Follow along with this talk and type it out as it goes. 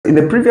in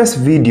the previous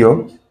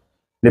video,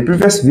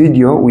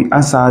 we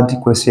answered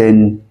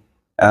question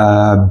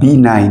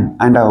B9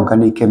 under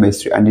organic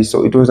chemistry, and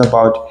so it was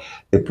about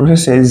the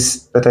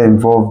processes that are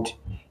involved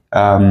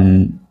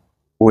when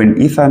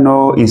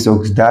ethanol is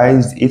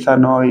oxidized.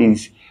 Ethanol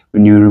is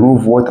when you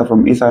remove water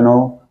from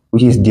ethanol,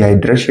 which is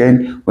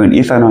dehydration, when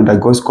ethanol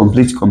undergoes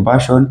complete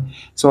combustion.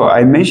 So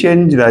I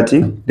mentioned that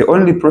the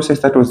only process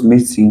that was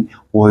missing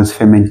was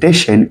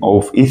fermentation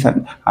of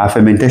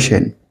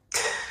fermentation.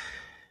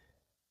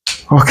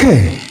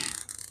 Okay,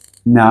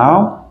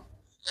 now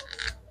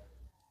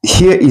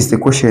here is the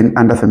question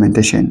under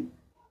fermentation.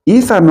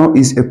 Ethanol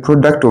is a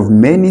product of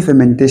many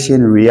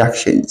fermentation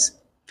reactions.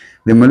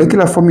 The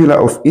molecular formula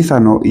of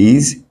ethanol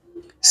is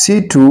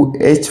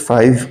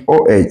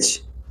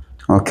C2H5OH.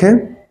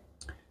 Okay?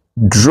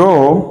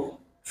 Draw,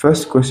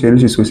 first question,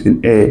 this is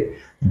question A.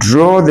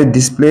 Draw the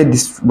displayed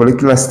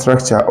molecular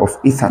structure of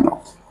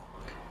ethanol.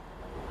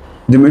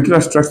 The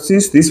molecular structure,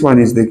 this one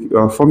is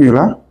the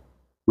formula,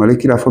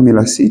 molecular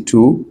formula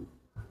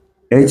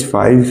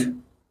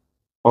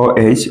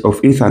C2H5OH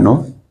of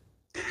ethanol.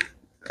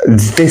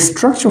 The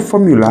structure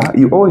formula,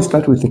 you always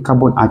start with the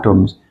carbon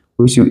atoms,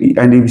 which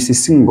and if it's a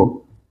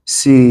single,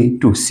 C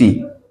to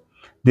C.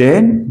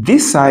 Then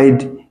this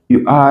side,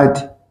 you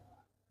add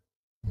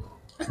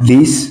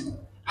this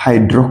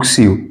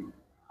hydroxyl.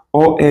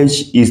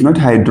 OH is not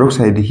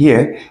hydroxide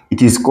here,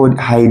 it is called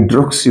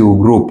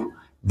hydroxyl group.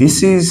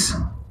 This is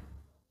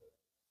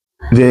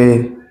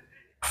the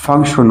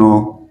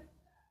functional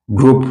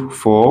group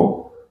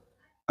for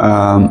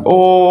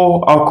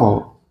all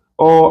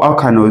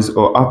alkanols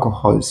or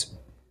alcohols.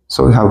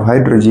 So we have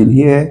hydrogen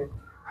here,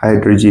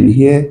 hydrogen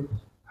here,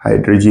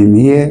 hydrogen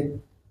here,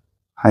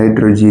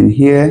 hydrogen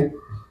here,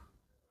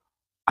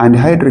 and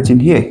hydrogen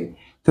here.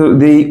 So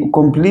they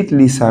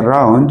completely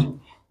surround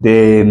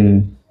the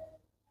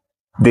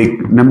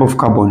number of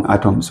carbon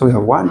atoms. So we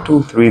have 1,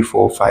 2, 3,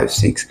 4, 5,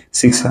 6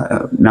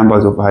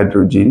 numbers of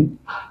hydrogen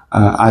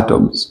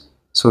atoms.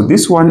 So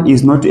this one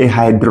is not a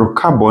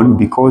hydrocarbon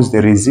because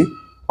there is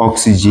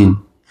oxygen.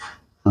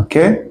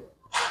 Okay,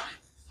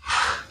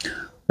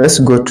 let's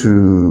go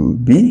to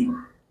B.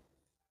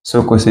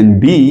 So question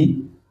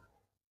B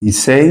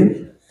is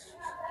saying,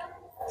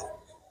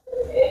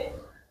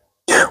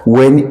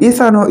 when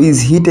ethanol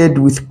is heated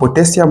with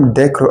potassium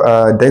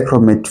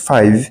dichromate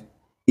 5,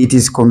 it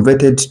is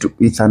converted to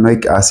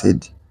ethanoic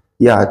acid.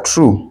 Yeah,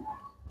 true.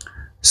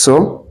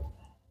 So,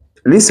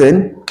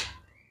 listen,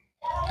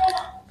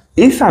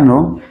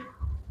 ethanol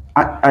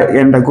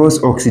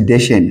undergoes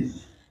oxidation.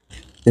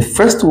 The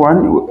first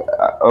one,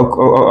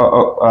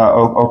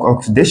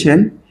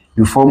 oxidation,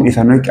 you form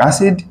ethanoic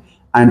acid,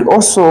 and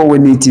also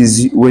when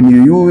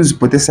you use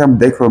potassium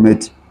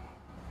dichromate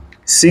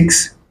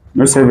 6,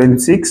 not 7,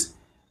 6,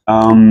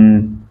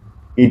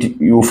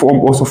 you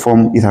also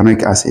form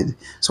ethanoic acid.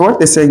 So what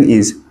they're saying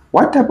is,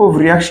 what type of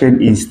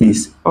reaction is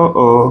this?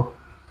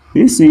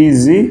 This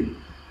is the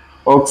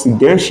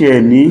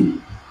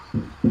oxidation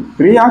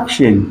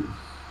reaction.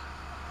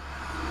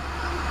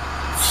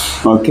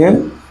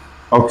 Okay,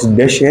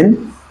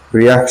 oxidation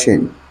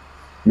reaction.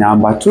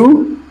 Number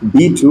 2,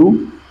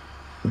 B2.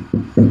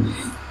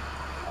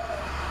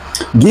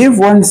 Give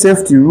one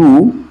safety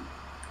rule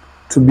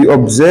to be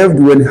observed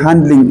when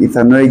handling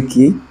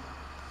ethanoic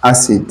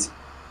acid.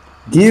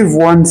 Give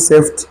one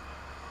safety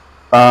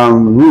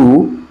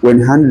rule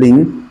when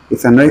handling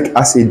ethanoic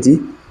acid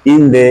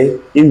in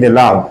the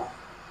lab.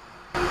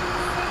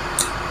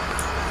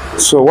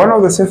 So one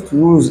of the safety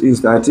rules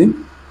is that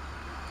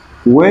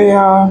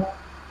where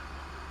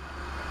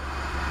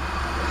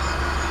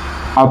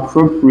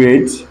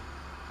appropriate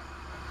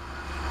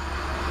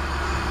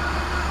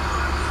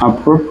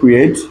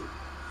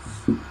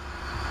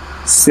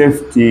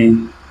safety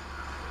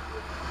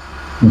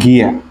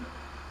gear.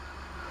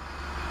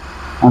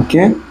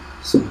 Okay,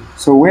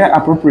 so where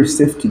appropriate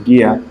safety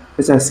gear,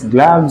 such as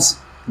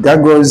gloves,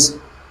 goggles,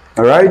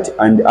 all right,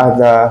 and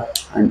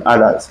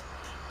others.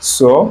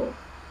 So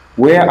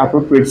where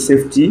appropriate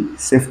safety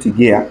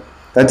gear,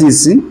 that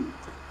is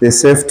the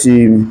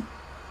safety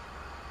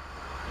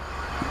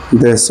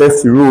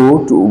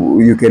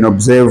rule you can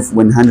observe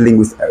when handling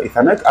with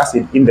ethanoic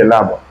acid in the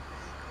lab.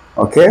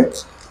 Okay,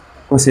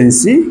 question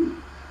C.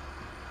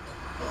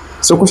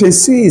 So question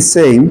C is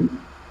saying,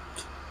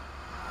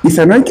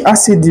 ethanoic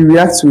acid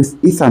reacts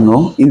with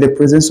ethanol in the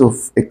presence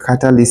of a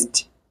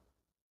catalyst.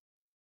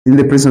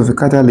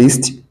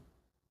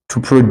 To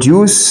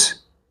produce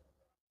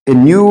a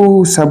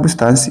new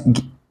substance.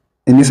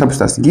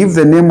 Give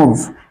the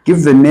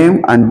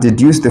name and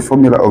deduce the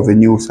formula of a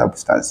new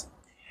substance.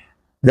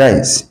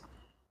 Guys,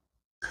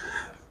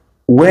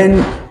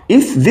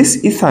 if this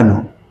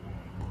ethanol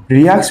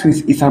reacts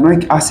with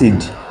ethanoic acid,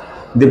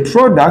 the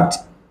product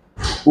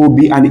will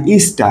be an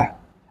ester,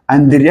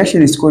 and the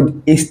reaction is called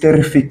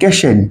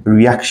esterification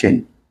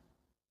reaction.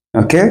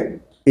 Okay,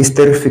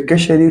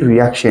 esterification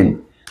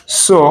reaction.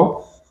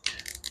 So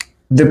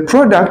the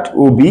product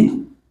will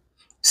be,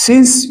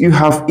 since you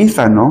have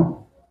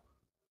ethanol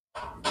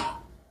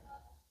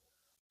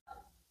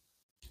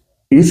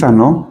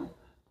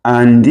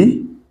and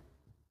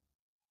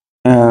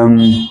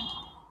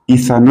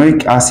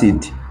ethanoic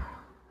acid.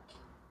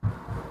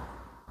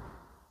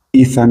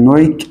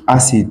 Ethanoic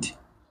acid.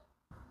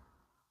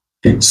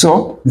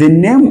 So the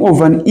name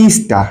of an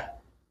ester.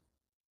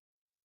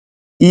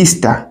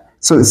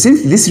 So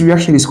since this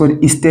reaction is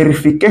called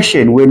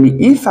esterification, when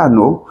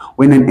ethanol,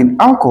 when an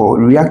alcohol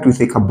react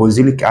with a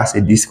carboxylic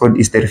acid, it's called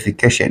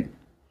esterification.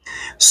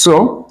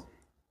 So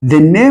the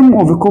name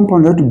of a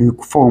compound that will be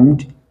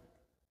formed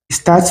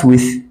starts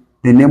with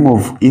the name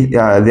of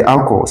the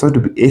alcohol. So it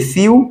will be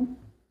ethyl,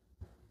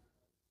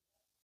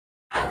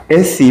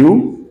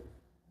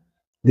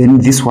 then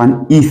this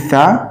one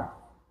ether,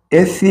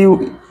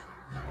 ethyl,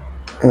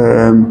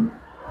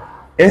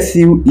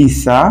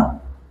 ether,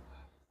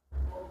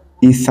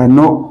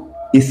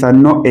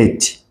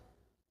 ethanoate.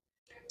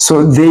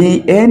 So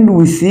they end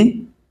with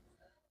the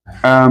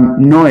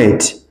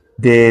noate,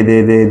 the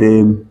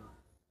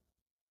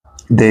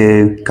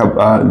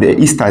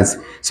esters.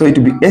 So it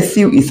will be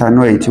ethyl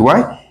ethanoate.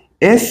 Why?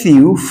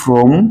 Ethyl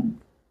from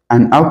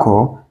an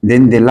alcohol,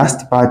 then the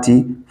last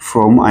party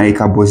from a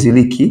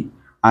carboxylic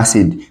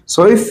acid.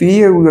 So if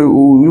here we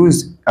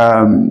use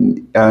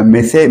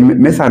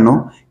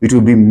methanol, it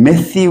will be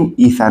methyl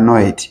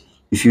ethanoate.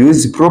 If you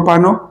use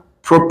propanol,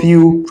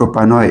 propyl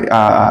propanoate,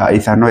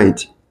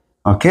 ethanoate.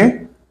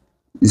 Okay?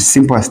 It's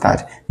simple as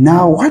that.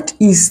 Now, what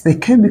is the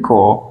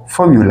chemical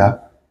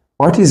formula?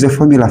 What is the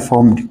formula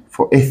formed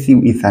for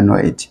ethyl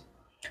ethanoate?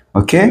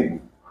 Okay?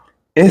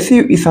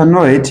 Ethyl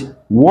ethanoate,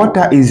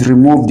 water is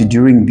removed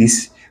during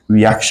this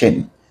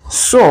reaction.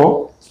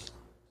 So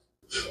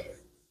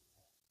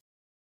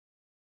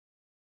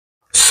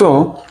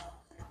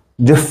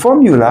the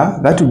formula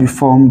that will be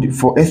formed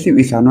for ethyl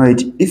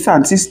ethanoate,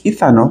 since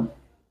ethanol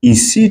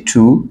is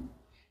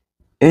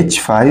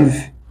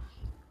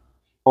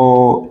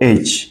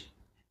C2H5OH.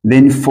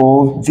 Then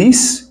for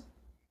this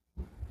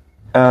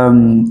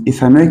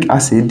ethanoic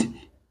acid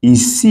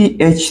is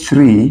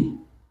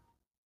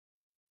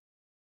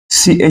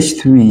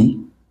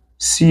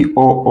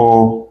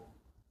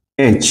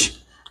CH3COOH.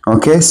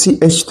 Okay,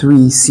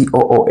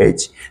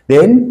 CH3COOH.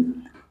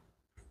 Then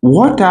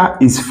water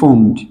is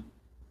formed.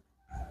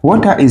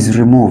 Water is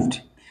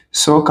removed.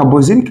 So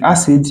carboxylic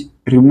acid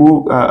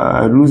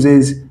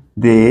loses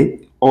the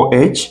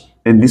OH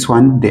and this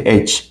one the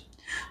H.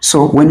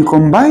 So when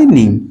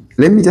combining,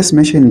 let me just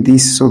mention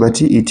this so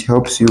that it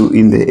helps you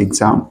in the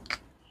exam.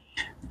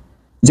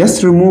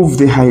 Just remove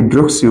the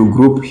hydroxyl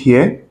group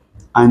here,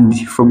 and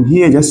from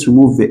here just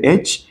remove the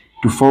H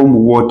to form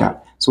water.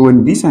 So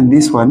when this and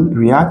this one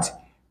react,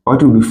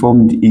 what will be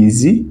formed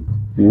is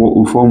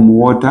will form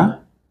water,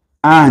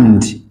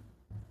 and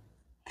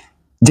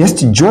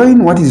just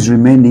join what is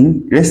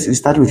remaining. Let's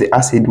start with the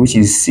acid, which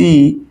is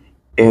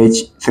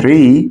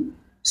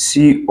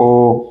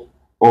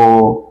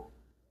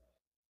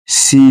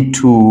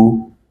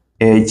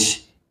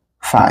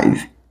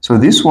CH3COC2H5. So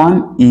this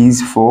one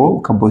is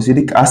for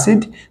carboxylic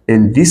acid,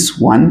 and this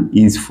one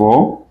is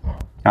for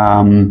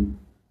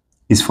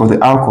the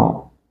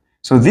alcohol.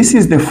 So this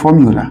is the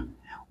formula,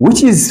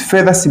 which is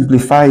further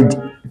simplified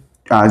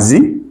as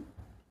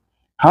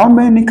how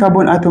many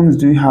carbon atoms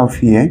do you have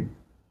here?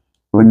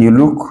 When you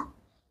look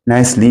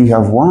nicely, you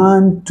have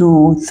 1,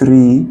 2,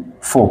 3,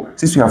 4.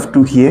 Since we have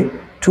 2 here,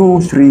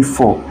 2, 3,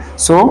 4.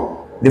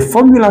 So the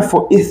formula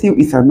for ethyl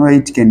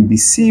ethanoate can be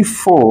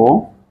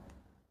C4.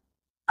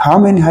 How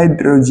many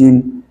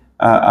hydrogen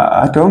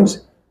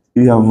atoms?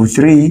 You have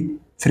 3.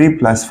 3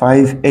 plus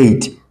 5,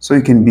 8. So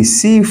it can be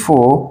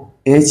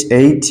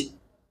C4H8,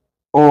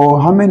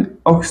 or how many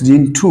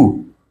oxygen?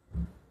 2.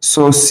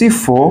 So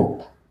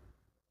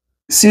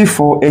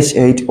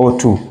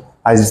C4H8O2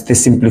 as the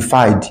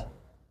simplified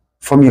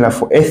formula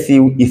for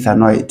ethyl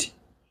ethanoate.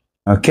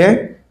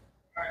 Okay?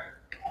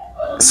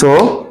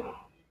 So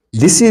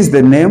this is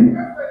the name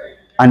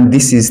and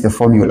this is the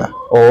formula,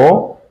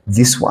 or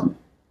this one.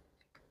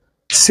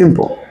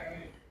 Simple.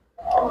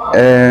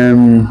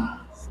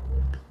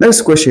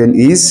 Next question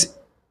is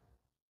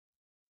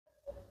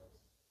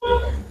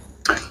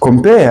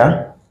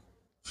compare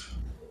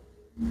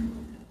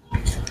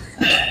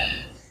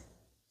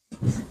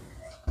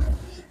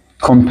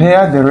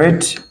the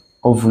rate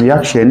of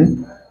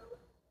reaction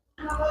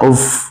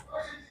of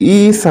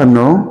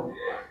ethanol.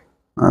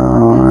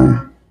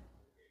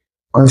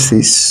 What's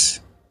this?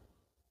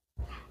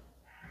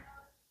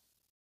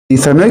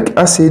 Ethanoic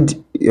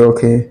acid.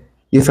 Okay.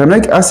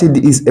 Ethanoic acid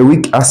is a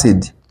weak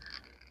acid.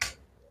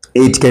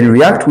 It can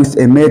react with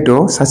a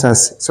metal such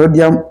as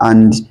sodium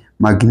and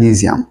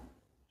magnesium.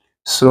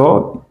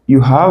 So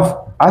you have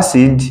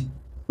acid,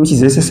 which is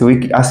just a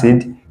weak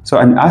acid. So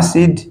an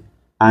acid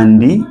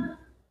and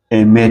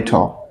a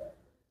metal.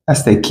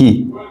 That's the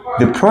key.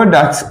 The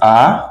products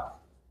are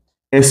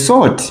a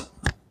salt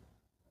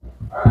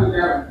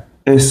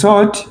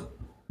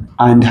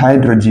and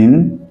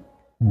hydrogen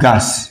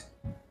gas.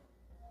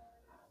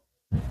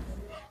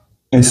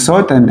 A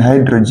salt and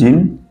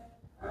hydrogen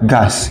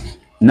gas.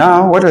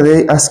 Now, what are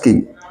they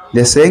asking?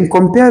 They're saying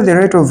compare the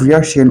rate of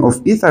reaction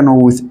of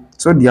ethanol with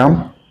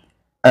sodium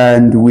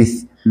and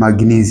with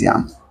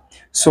magnesium.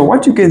 So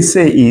what you can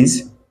say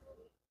is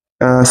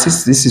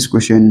Since this is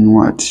question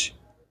what?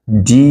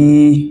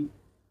 D1.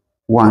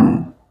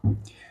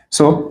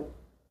 So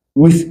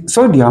with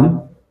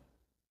sodium,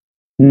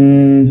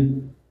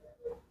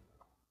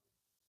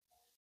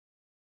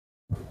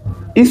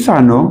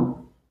 ethanol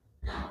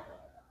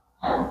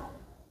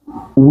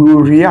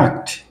will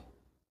react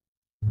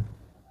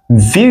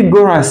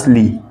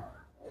vigorously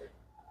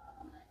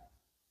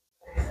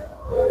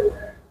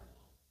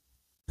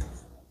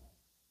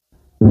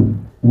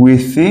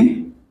with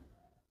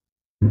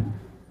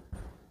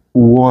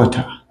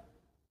water.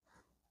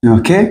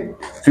 Okay,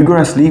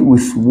 vigorously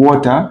with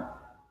water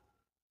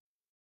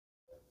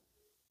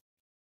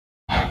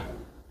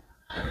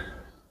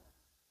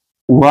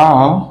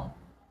while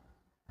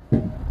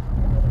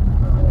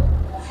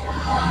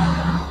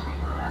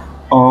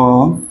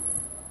or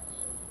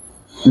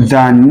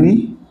than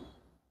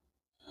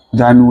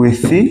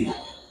with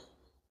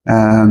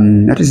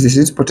that is, this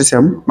is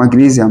potassium,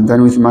 magnesium,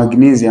 than with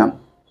magnesium.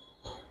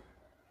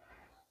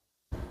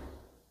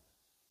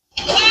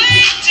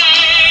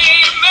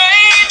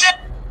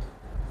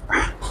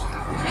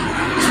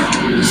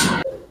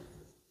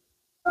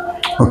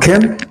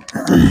 Okay,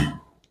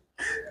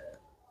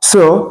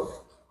 so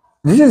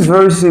this is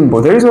very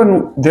simple.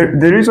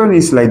 The reason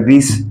is like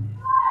this.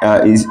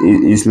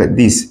 Is like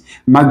this.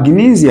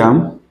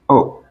 Magnesium,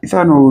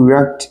 ethanol will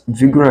react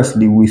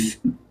vigorously with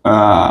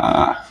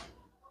um,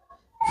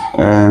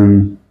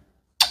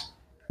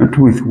 not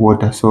with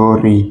water,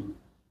 sorry,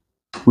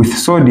 with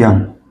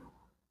sodium.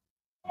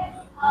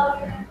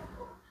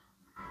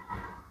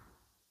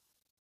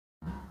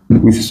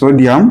 With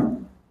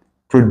sodium,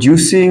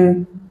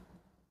 producing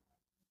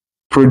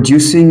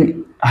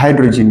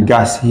hydrogen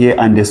gas here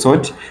and the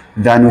salt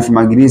than with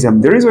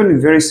magnesium. The reason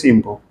is very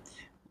simple.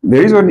 The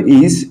reason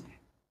is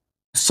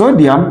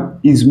sodium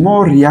is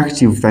more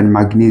reactive than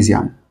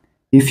magnesium.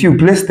 If you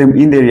place them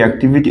in the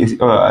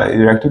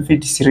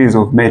reactivity series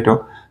of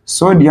metal,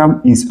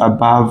 sodium is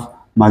above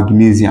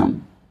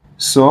magnesium.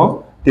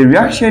 So the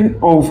reaction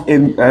of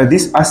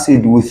this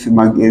acid with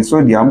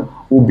sodium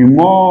will be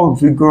more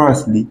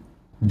vigorous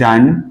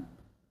than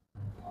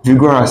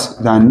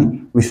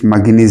with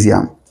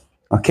magnesium.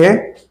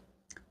 Okay,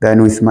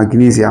 than with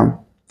magnesium.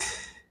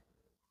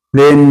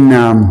 Then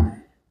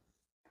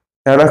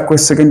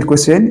second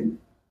question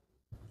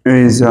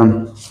is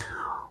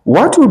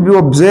what will be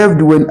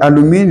observed when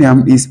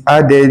aluminum is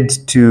added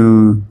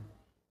to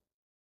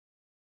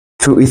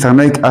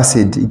ethanoic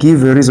acid?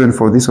 Give a reason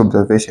for this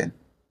observation.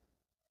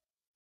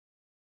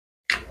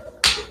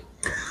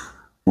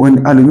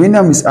 When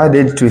aluminum is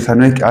added to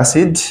ethanoic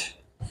acid,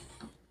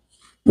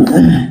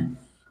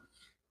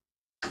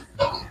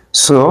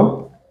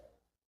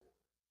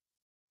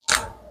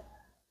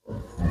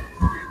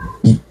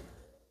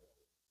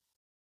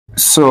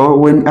 so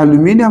when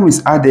aluminum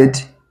is added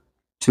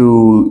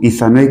to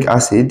ethanoic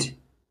acid,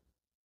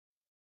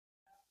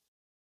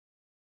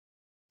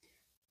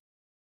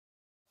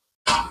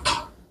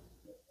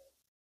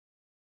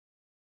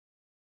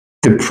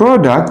 the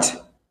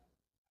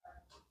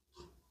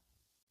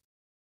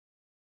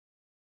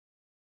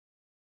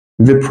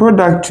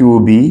product will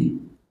be,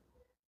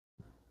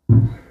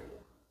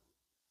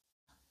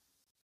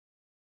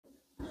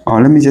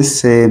 or let me just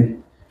say,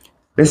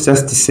 let's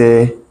just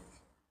say,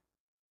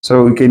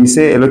 so we can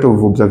say a lot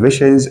of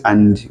observations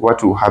and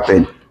what will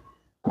happen.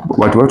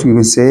 But what we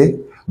will say,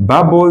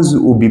 bubbles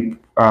will be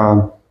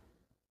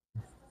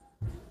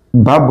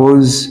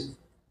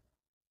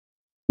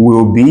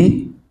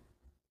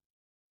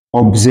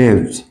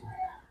observed.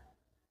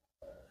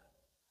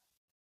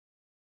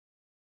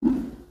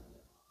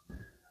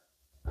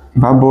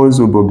 Bubbles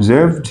will be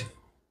observed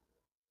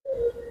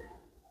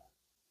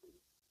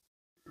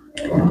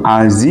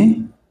as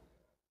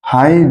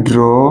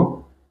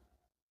hydrogen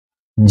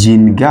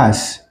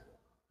gas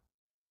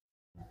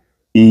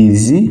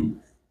is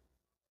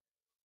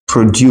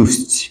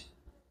produced.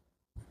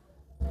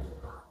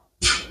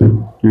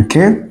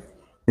 Okay,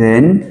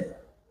 then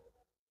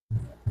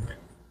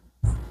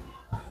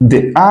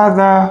the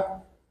other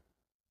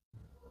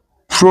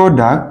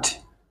product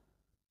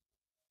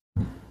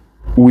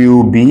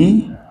will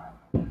be,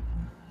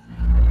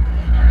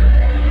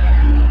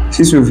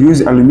 since we've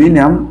used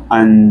aluminum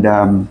and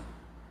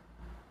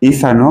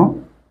ethanol,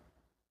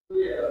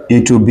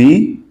 it will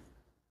be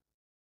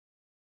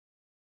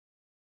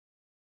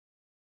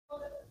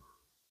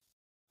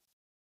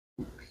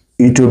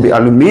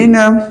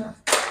aluminum.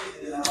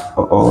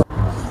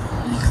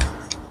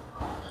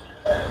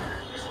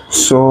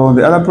 So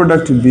the other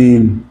product will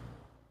be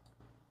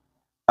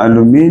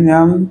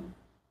aluminum.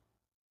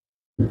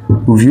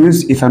 We've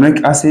used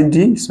ethanoic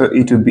acid, so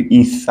it will be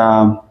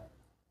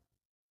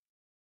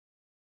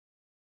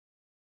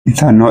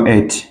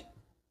ethanoate.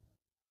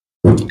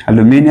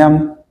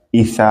 Aluminum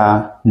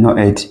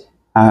ethanoate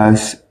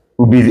as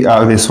will be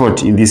the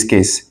salt in this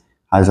case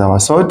as our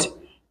salt.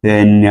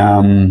 Then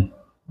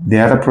the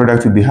other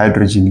product will be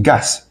hydrogen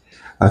gas.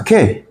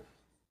 Okay.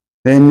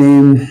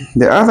 Then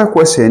the other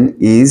question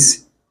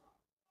is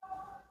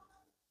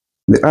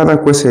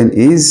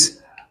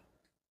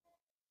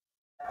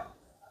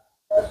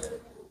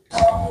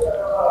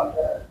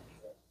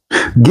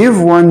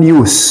Give one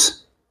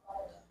use.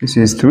 This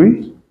is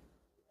 3.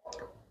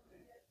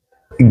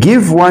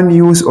 Give one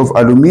use of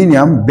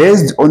aluminium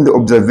based on the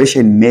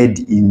observation made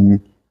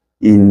in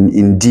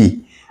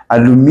D.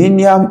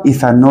 Aluminium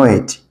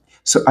ethanoate.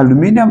 So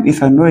aluminium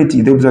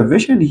ethanoate, the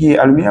observation here,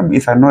 aluminium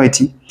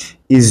ethanoate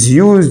is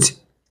used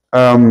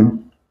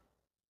in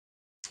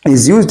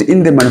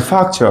the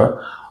manufacture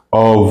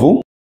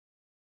of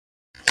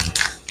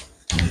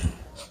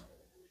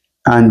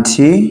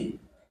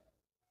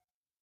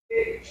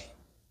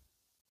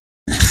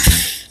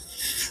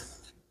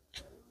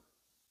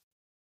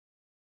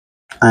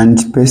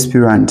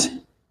antiperspirant.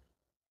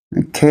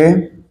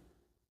 Okay,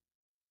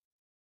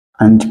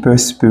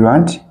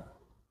 antiperspirant.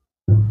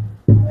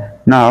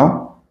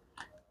 Now,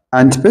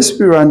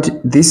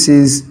 antiperspirant, this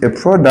is a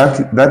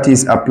product that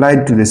is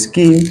applied to the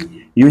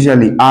skin,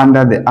 usually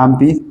under the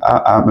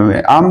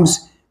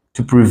arms,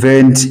 to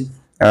prevent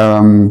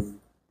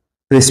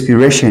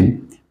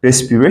perspiration.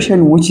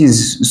 Perspiration, which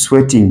is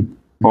sweating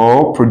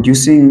or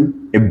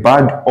producing a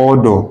bad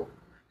odor.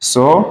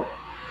 So,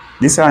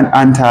 this is an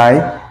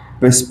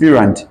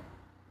antiperspirant.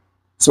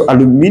 So,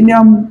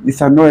 aluminium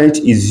ethanoate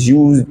is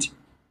used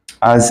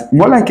as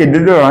more like a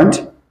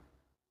deodorant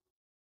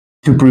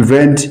to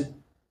prevent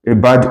a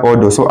bad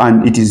odor. So,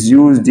 and it is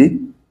used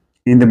in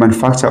the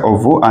manufacture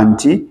of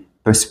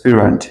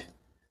antiperspirant.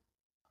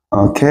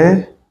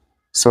 Okay,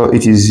 so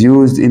it is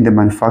used in the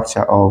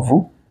manufacture of,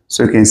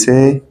 so you can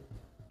say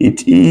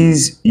it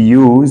is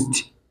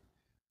used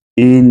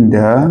in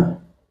the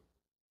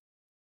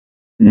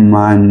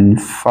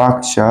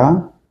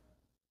manufacture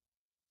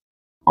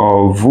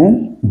of,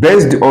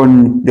 based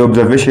on the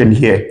observation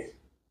here.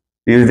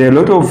 There are a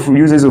lot of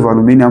uses of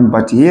aluminum,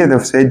 but here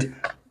they've said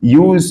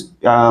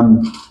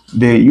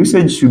the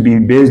usage should be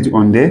based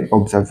on the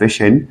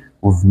observation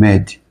we've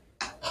made.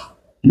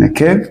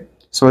 Okay,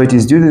 so it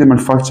is due to the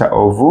manufacture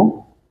of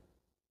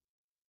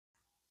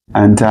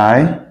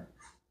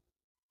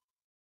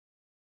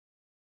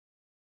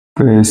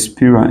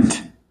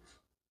antiperspirant.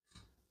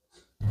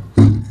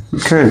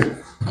 Okay,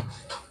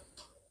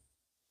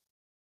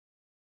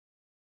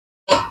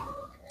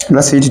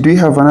 that's it. Do you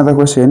have another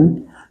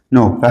question?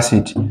 No, that's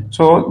it.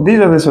 So these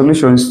are the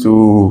solutions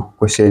to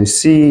question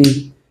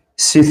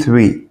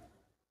C3.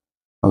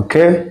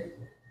 Okay.